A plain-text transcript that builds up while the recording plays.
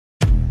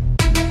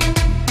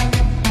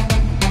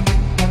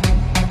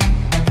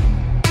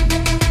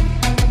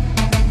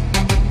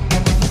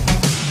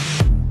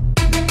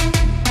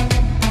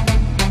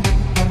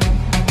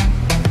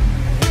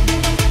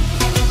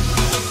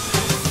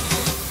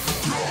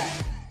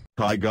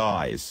Hi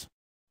guys.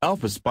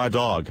 Alpha Spy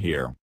Dog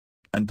here.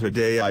 And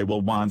today I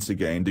will once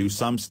again do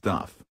some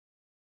stuff.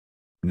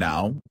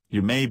 Now,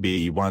 you may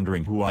be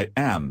wondering who I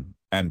am,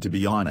 and to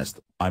be honest,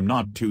 I'm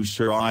not too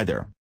sure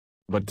either.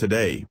 But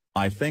today,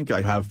 I think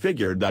I have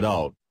figured that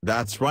out.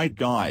 That's right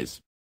guys.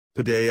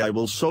 Today I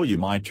will show you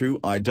my true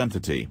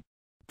identity.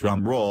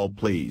 Drum roll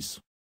please.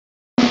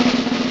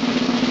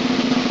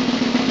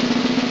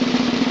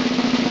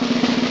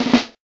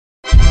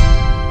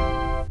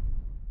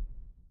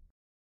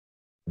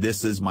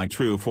 This is my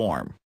true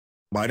form.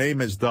 My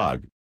name is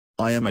Doug.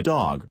 I am a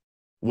dog.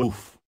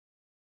 Woof.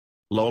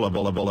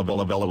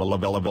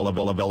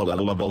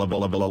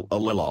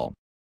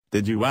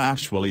 Did you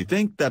actually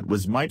think that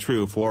was my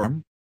true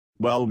form?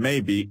 Well,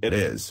 maybe it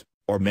is,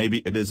 or maybe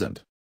it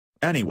isn't.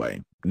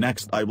 Anyway,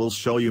 next I will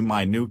show you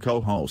my new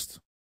co-host.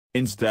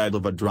 Instead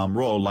of a drum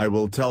roll I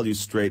will tell you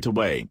straight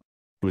away.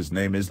 His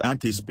name is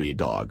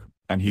Anti-Speed-Dog,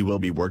 and he will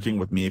be working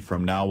with me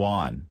from now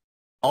on.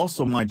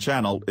 Also my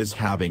channel is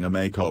having a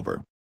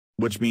makeover.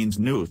 Which means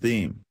new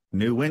theme,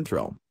 new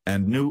intro,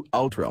 and new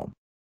outro.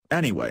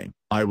 Anyway,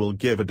 I will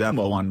give a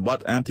demo on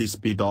what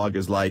Anti-Speed-Dog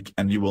is like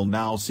and you will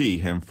now see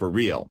him for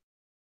real.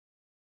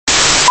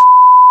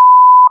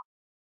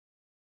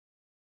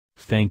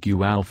 Thank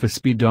you Alpha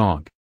Speed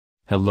Dog.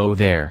 Hello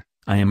there,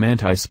 I am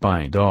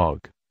Anti-Spy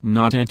Dog,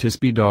 not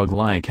Anti-Speed Dog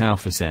like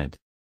Alpha said.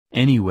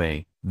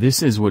 Anyway,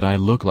 this is what I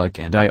look like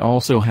and I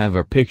also have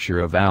a picture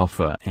of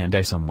Alpha and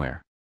I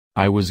somewhere.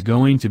 I was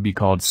going to be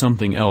called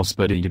something else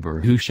but a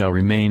YouTuber who shall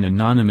remain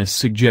anonymous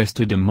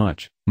suggested a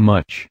much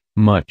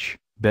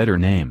better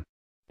name.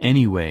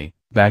 Anyway,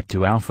 back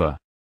to Alpha.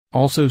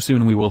 Also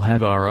soon we will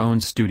have our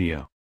own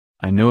studio.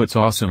 I know it's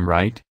awesome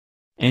right?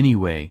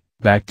 Anyway,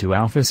 back to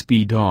Alpha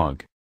Speed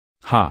Dog.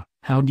 Ha,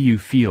 how do you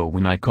feel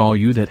when I call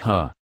you that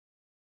huh?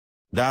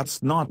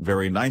 That's not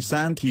very nice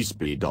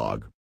Anti-Speed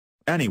Dog.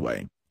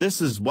 Anyway,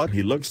 this is what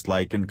he looks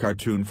like in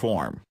cartoon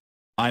form.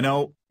 I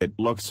know, it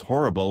looks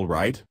horrible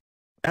right?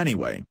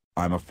 Anyway,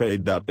 I'm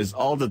afraid that is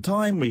all the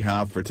time we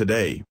have for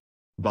today.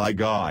 Bye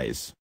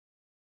guys.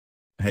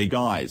 Hey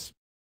guys.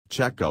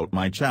 Check out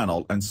my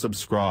channel and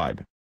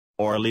subscribe.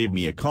 Or leave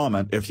me a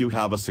comment if you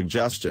have a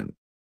suggestion.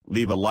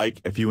 Leave a like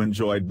if you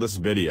enjoyed this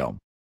video.